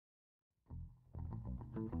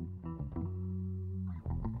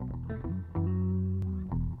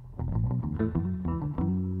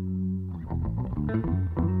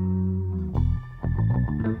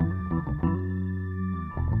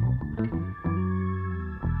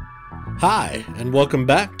Hi, and welcome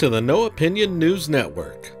back to the No Opinion News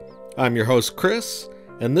Network. I'm your host, Chris,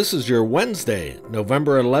 and this is your Wednesday,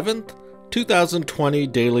 November 11th, 2020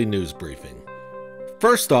 Daily News Briefing.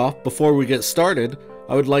 First off, before we get started,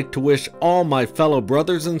 I would like to wish all my fellow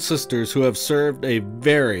brothers and sisters who have served a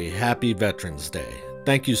very happy Veterans Day.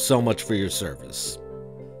 Thank you so much for your service.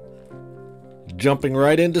 Jumping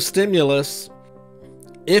right into stimulus.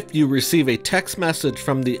 If you receive a text message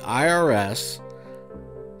from the IRS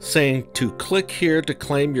saying to click here to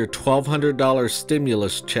claim your $1,200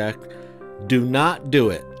 stimulus check, do not do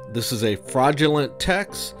it. This is a fraudulent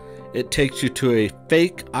text. It takes you to a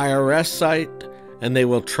fake IRS site and they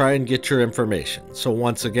will try and get your information. So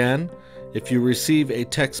once again, if you receive a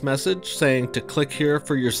text message saying to click here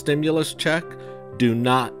for your stimulus check, do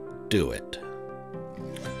not do it.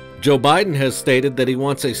 Joe Biden has stated that he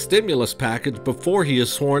wants a stimulus package before he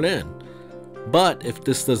is sworn in. But if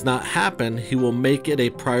this does not happen, he will make it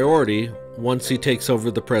a priority once he takes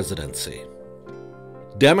over the presidency.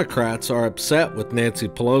 Democrats are upset with Nancy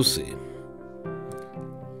Pelosi.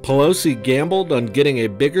 Pelosi gambled on getting a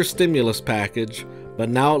bigger stimulus package, but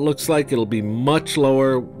now it looks like it'll be much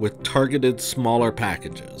lower with targeted smaller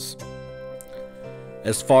packages.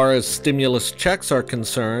 As far as stimulus checks are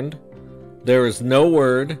concerned, there is no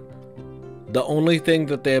word. The only thing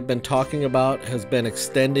that they have been talking about has been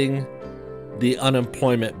extending the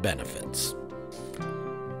unemployment benefits.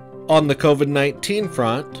 On the COVID-19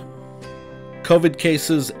 front, COVID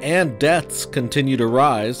cases and deaths continue to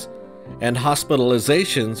rise, and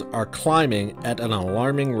hospitalizations are climbing at an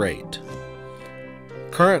alarming rate.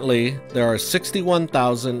 Currently, there are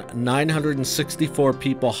 61,964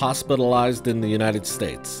 people hospitalized in the United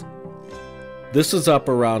States. This is up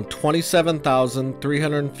around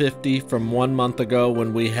 27,350 from 1 month ago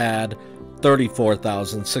when we had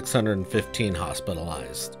 34,615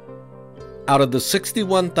 hospitalized. Out of the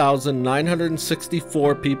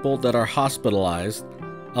 61,964 people that are hospitalized,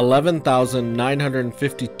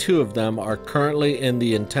 11,952 of them are currently in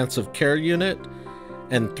the intensive care unit,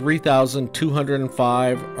 and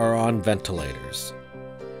 3,205 are on ventilators.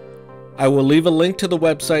 I will leave a link to the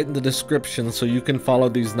website in the description so you can follow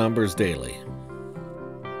these numbers daily.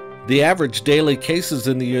 The average daily cases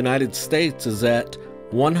in the United States is at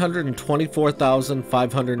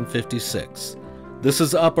 124,556. This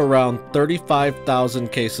is up around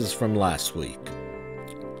 35,000 cases from last week.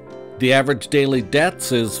 The average daily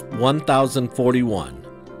deaths is 1,041.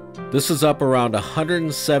 This is up around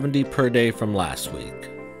 170 per day from last week.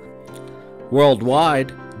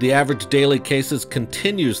 Worldwide, the average daily cases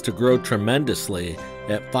continues to grow tremendously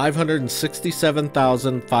at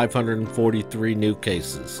 567,543 new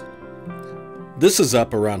cases. This is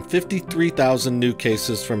up around 53,000 new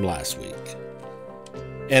cases from last week.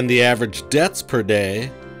 And the average deaths per day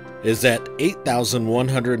is at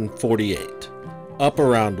 8,148, up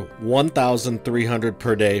around 1,300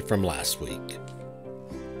 per day from last week.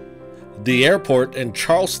 The airport in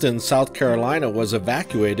Charleston, South Carolina was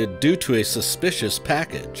evacuated due to a suspicious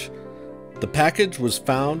package. The package was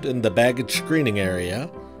found in the baggage screening area.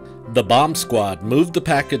 The bomb squad moved the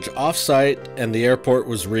package off-site and the airport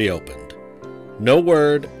was reopened. No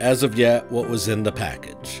word, as of yet, what was in the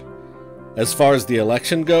package. As far as the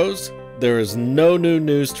election goes, there is no new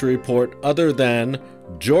news to report other than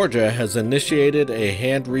Georgia has initiated a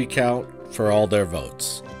hand recount for all their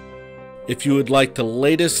votes. If you would like the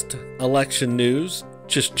latest election news,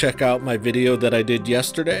 just check out my video that I did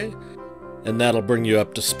yesterday, and that'll bring you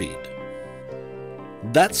up to speed.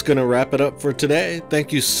 That's going to wrap it up for today.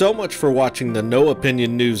 Thank you so much for watching the No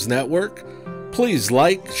Opinion News Network. Please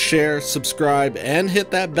like, share, subscribe, and hit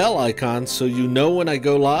that bell icon so you know when I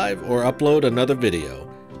go live or upload another video.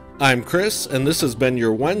 I'm Chris, and this has been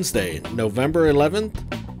your Wednesday, November 11th,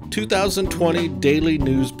 2020 Daily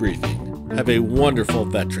News Briefing. Have a wonderful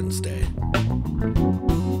Veterans Day.